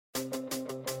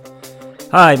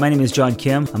Hi, my name is John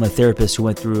Kim. I'm a therapist who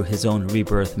went through his own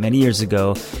rebirth many years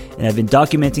ago, and I've been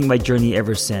documenting my journey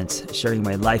ever since, sharing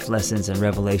my life lessons and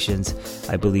revelations.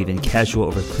 I believe in casual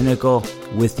over clinical,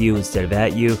 with you instead of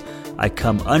at you. I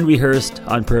come unrehearsed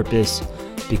on purpose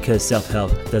because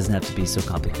self-help doesn't have to be so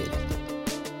complicated.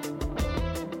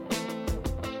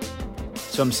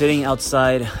 So I'm sitting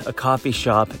outside a coffee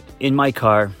shop in my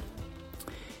car,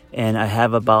 and I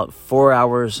have about 4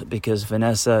 hours because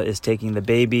Vanessa is taking the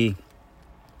baby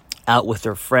out with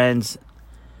her friends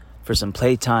for some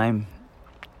playtime,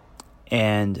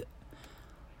 and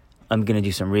I'm going to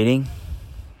do some reading.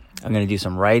 I'm going to do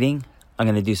some writing. I'm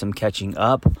going to do some catching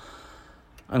up.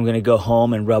 I'm going to go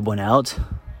home and rub one out.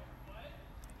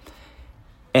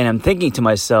 And I'm thinking to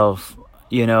myself,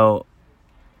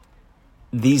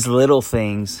 these little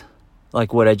things,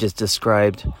 like what I just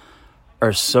described,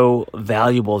 are so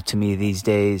valuable to me these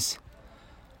days.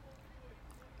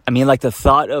 I mean, like the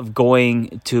thought of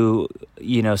going to,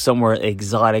 somewhere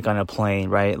exotic on a plane,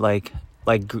 right? Like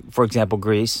for example,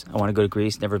 Greece. I want to go to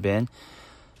Greece, never been.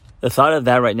 The thought of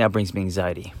that right now brings me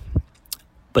anxiety.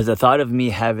 But the thought of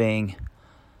me having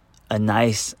a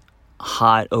nice,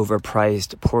 hot,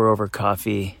 overpriced, pour-over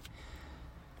coffee,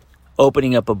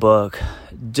 opening up a book,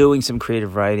 doing some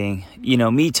creative writing,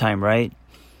 me time, right?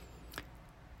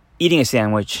 Eating a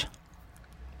sandwich,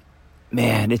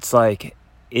 man, it's like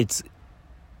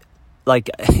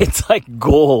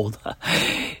gold.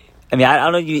 I mean,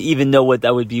 I don't even know what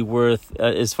that would be worth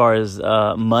as far as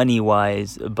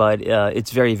money-wise, but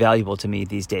it's very valuable to me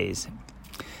these days.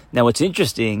 Now, what's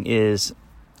interesting is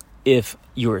if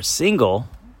you were single,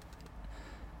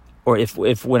 or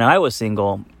if when I was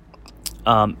single,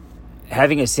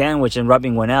 having a sandwich and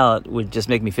rubbing one out would just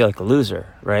make me feel like a loser,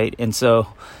 right? And so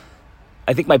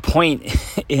I think my point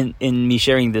in me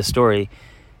sharing this story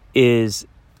is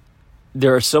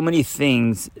there are so many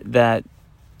things that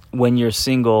when you're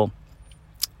single,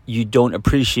 you don't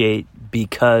appreciate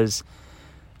because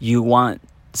you want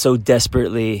so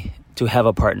desperately to have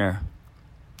a partner,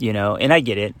 and I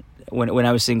get it. When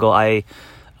I was single, I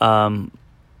wanted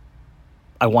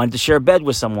to share a bed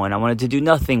with someone. I wanted to do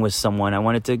nothing with someone. I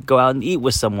wanted to go out and eat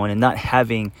with someone, and not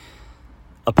having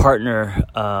a partner,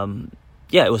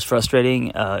 it was frustrating.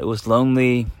 It was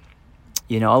lonely,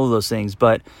 all of those things.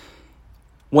 But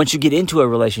once you get into a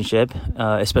relationship,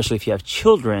 especially if you have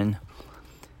children,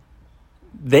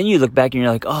 then you look back and you're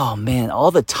like, oh man,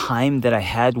 all the time that I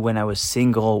had when I was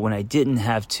single, when I didn't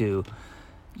have to,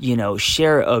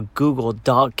 share a Google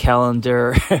Doc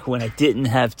calendar, when I didn't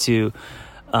have to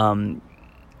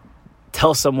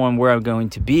tell someone where I'm going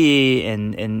to be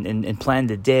and plan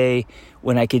the day,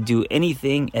 when I could do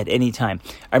anything at any time.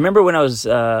 I remember when I was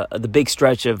the big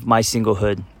stretch of my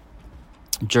singlehood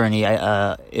journey,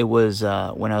 it was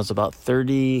when I was about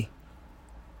 36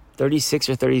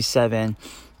 or 37,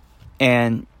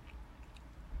 and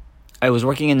I was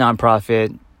working in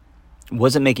nonprofit,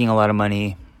 wasn't making a lot of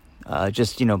money,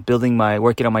 just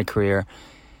working on my career,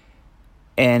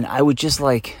 and I would just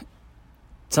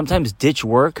sometimes ditch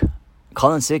work,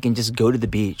 call in sick, and just go to the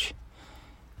beach.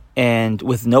 And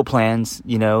with no plans,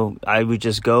 I would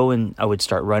just go and I would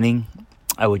start running.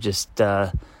 I would just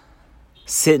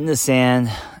sit in the sand,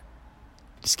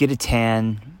 just get a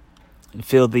tan, and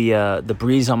feel the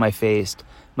breeze on my face,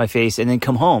 and then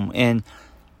come home. And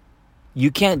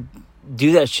you can't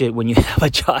do that shit when you have a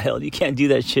child. You can't do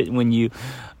that shit when you.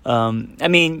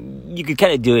 You could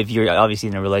kind of do it if you're obviously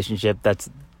in a relationship.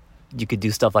 You could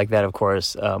do stuff like that, of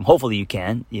course. Hopefully you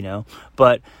can,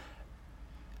 but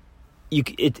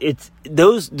it's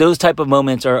those type of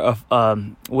moments are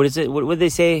what is it? What would they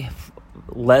say?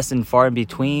 Less and far in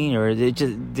between, or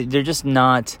they're just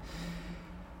not.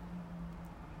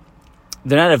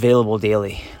 They're not available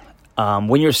daily.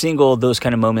 When you're single, those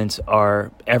kind of moments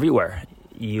are everywhere.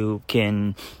 You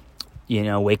can,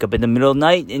 wake up in the middle of the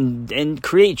night and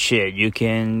create shit. You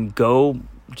can go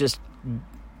just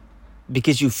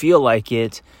because you feel like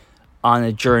it on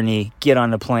a journey, get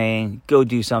on a plane, go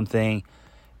do something.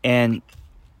 And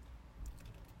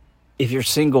if you're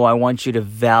single, I want you to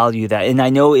value that. And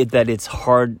I know that it's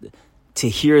hard to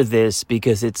hear this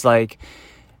because it's like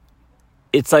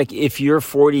if you're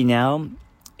 40 now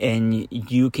and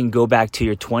you can go back to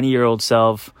your 20-year-old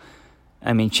self,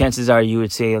 I mean, chances are you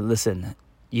would say, listen,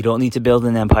 you don't need to build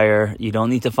an empire. You don't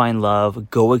need to find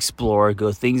love. Go explore.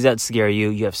 Go things that scare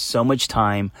you. You have so much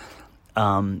time.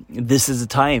 This is the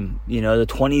time. The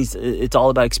 20s, it's all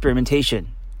about experimentation.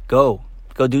 Go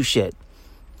do shit.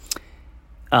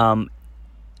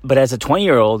 But as a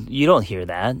 20-year-old, you don't hear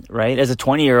that, right? As a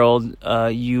 20-year-old,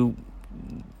 you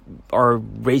are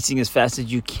racing as fast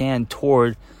as you can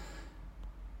toward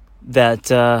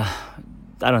that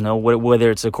I don't know, whether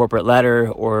it's a corporate ladder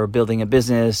or building a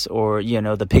business or,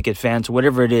 the picket fence,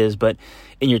 whatever it is. But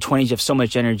in your 20s, you have so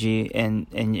much energy and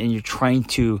you're trying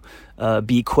to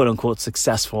be quote unquote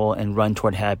successful and run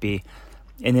toward happy.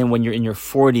 And then when you're in your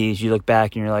 40s, you look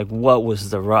back and you're like, what was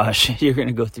the rush? You're going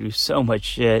to go through so much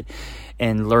shit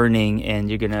and learning, and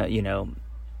you're going to,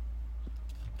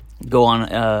 go on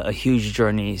a huge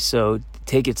journey. So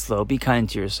take it slow, be kind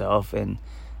to yourself, and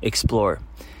explore.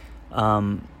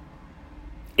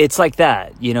 It's like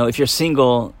that, if you're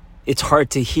single, it's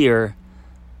hard to hear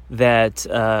that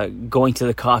going to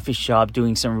the coffee shop,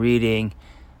 doing some reading,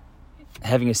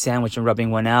 having a sandwich and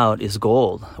rubbing one out is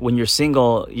gold. When you're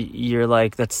single, you're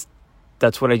like, that's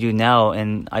what I do now,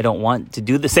 and I don't want to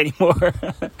do this anymore.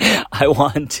 I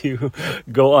want to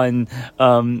go on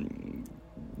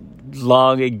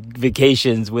long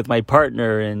vacations with my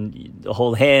partner and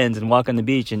hold hands and walk on the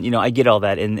beach, and I get all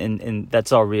that, and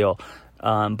that's all real.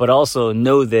 But also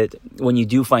know that when you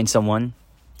do find someone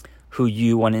who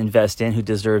you want to invest in, who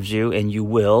deserves you, and you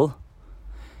will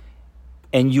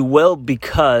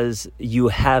because you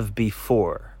have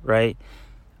before, right?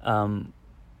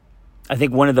 I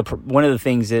think one of the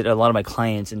things that a lot of my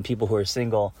clients and people who are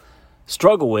single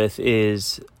struggle with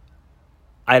is,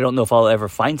 I don't know if I'll ever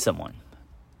find someone.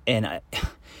 And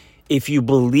if you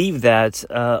believe that,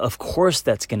 of course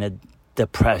that's going to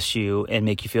depress you and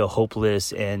make you feel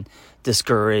hopeless and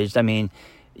discouraged. I mean,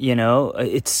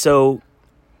 it's so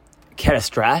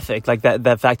catastrophic, like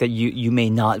that fact that you may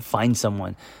not find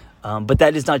someone. But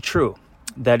that is not true.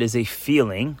 That is a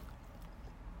feeling.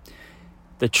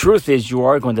 The truth is you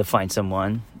are going to find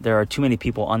someone. There are too many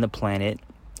people on the planet,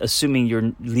 assuming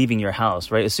you're leaving your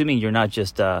house, right? Assuming you're not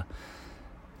just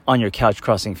on your couch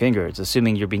crossing fingers,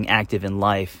 assuming you're being active in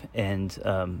life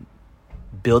and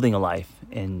building a life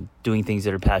and doing things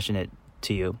that are passionate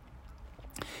to you.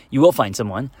 You will find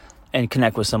someone and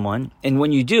connect with someone. And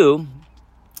when you do,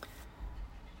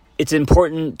 it's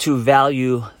important to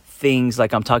value things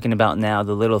like I'm talking about now,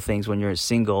 the little things when you're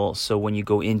single. So when you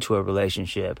go into a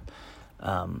relationship,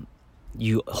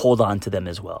 you hold on to them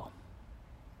as well.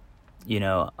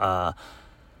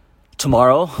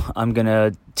 Tomorrow I'm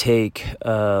gonna take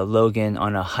Logan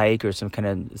on a hike or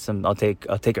I'll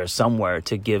take her somewhere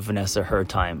to give Vanessa her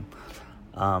time.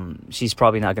 She's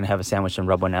probably not gonna have a sandwich and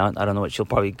rub one out. I don't know what she'll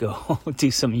probably go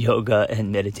do some yoga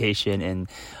and meditation, and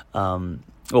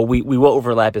we will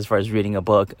overlap as far as reading a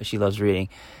book. She loves reading.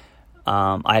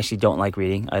 I actually don't like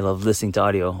reading. I love listening to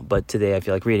audio, but today I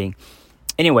feel like reading.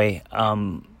 Anyway,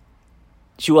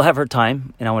 she will have her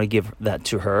time, and I want to give that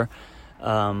to her.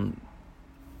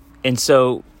 And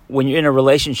so when you're in a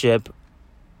relationship,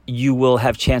 you will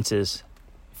have chances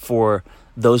for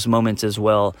those moments as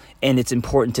well. And it's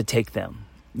important to take them.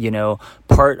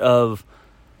 Part of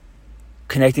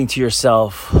connecting to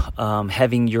yourself,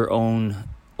 having your own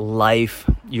life,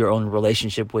 your own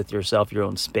relationship with yourself, your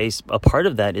own space. A part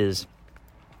of that is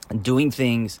doing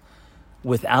things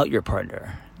without your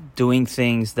partner, doing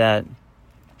things that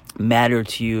matter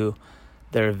to you,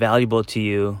 that are valuable to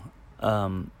you,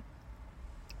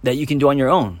 that you can do on your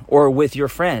own or with your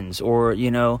friends. Or,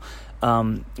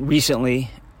 recently,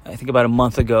 I think about a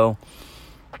month ago,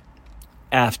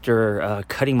 after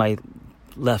cutting my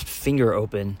left finger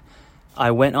open,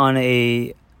 I went on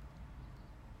a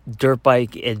dirt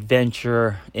bike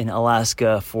adventure in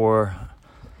Alaska for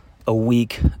a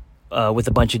week with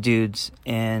a bunch of dudes,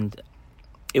 and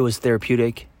it was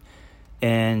therapeutic,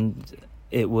 and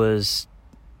it was,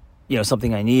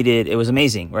 something I needed. It was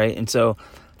amazing, right? And so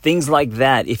things like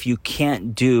that, if you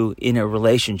can't do in a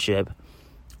relationship,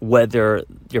 whether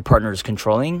your partner is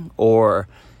controlling or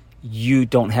you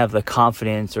don't have the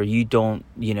confidence or you don't,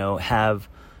 have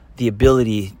the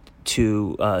ability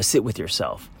to sit with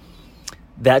yourself,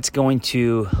 it's going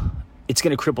to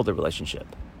cripple the relationship.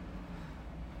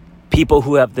 People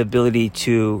who have the ability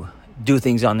to do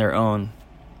things on their own,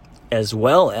 as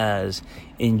well as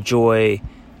enjoy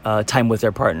time with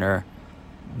their partner,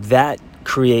 that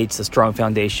creates a strong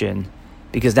foundation,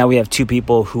 because now we have two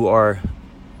people who are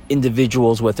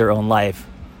individuals with their own life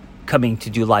coming to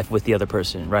do life with the other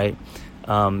person, right?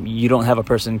 You don't have a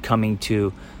person coming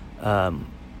to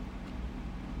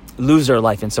lose their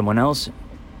life in someone else.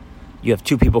 You have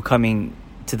two people coming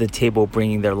to the table,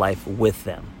 bringing their life with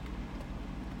them.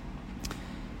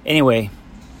 Anyway,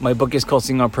 my book is called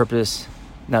Single on Purpose,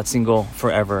 Not Single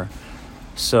Forever.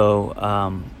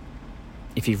 So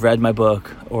if you've read my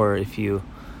book, or if you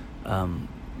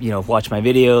watch my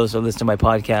videos or listen to my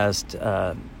podcast,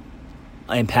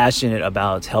 I am passionate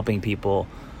about helping people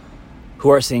who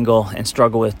are single and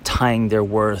struggle with tying their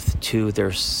worth to their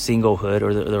singlehood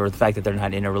or the fact that they're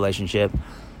not in a relationship.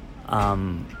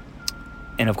 And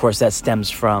And of course, that stems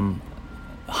from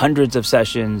hundreds of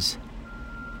sessions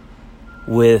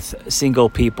with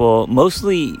single people,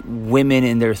 mostly women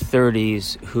in their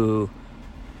 30s who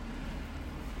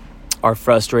are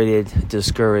frustrated,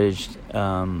 discouraged,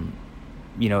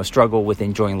 struggle with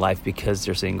enjoying life because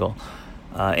they're single.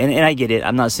 And I get it.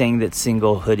 I'm not saying that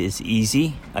singlehood is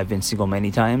easy. I've been single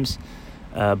many times.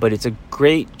 But it's a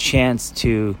great chance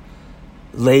to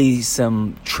lay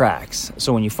some tracks.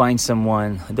 So when you find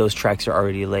someone, those tracks are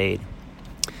already laid.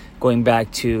 Going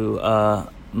back to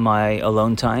my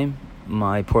alone time,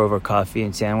 my pour over coffee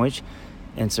and sandwich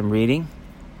and some reading,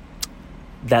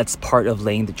 that's part of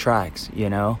laying the tracks,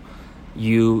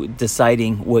 you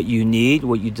deciding what you need,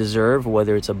 what you deserve,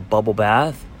 whether it's a bubble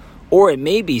bath or it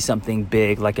may be something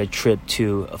big like a trip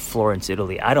to Florence,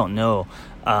 Italy. I don't know.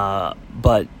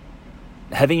 But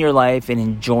having your life and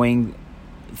enjoying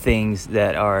things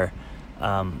that are,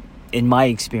 in my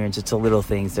experience, it's the little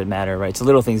things that matter, right? It's the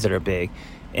little things that are big.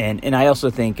 And I also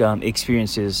think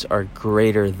experiences are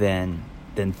greater than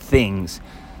things.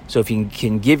 So if you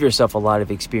can give yourself a lot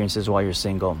of experiences while you're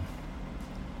single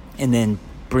and then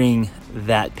bring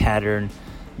that pattern,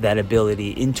 that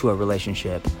ability into a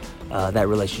relationship, that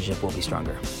relationship will be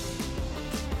stronger.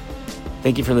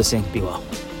 Thank you for listening. Be well.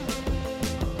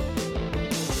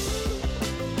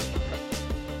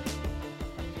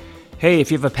 Hey,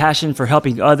 if you have a passion for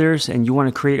helping others and you want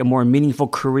to create a more meaningful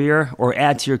career or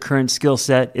add to your current skill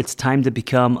set, it's time to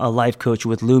become a life coach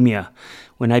with Lumia.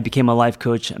 When I became a life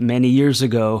coach many years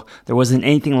ago, there wasn't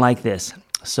anything like this.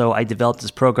 So I developed this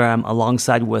program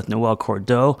alongside with Noel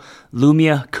Cordeau,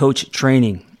 Lumia Coach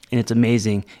Training. And it's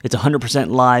amazing. It's 100%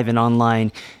 live and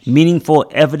online,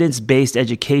 meaningful, evidence-based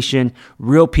education,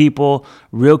 real people,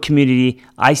 real community,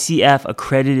 ICF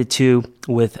accredited too,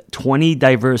 with 20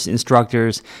 diverse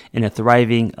instructors and a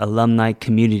thriving alumni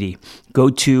community. Go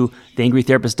to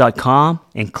theangrytherapist.com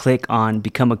and click on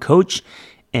Become a Coach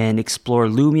and explore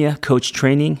Lumia Coach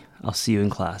Training. I'll see you in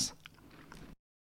class.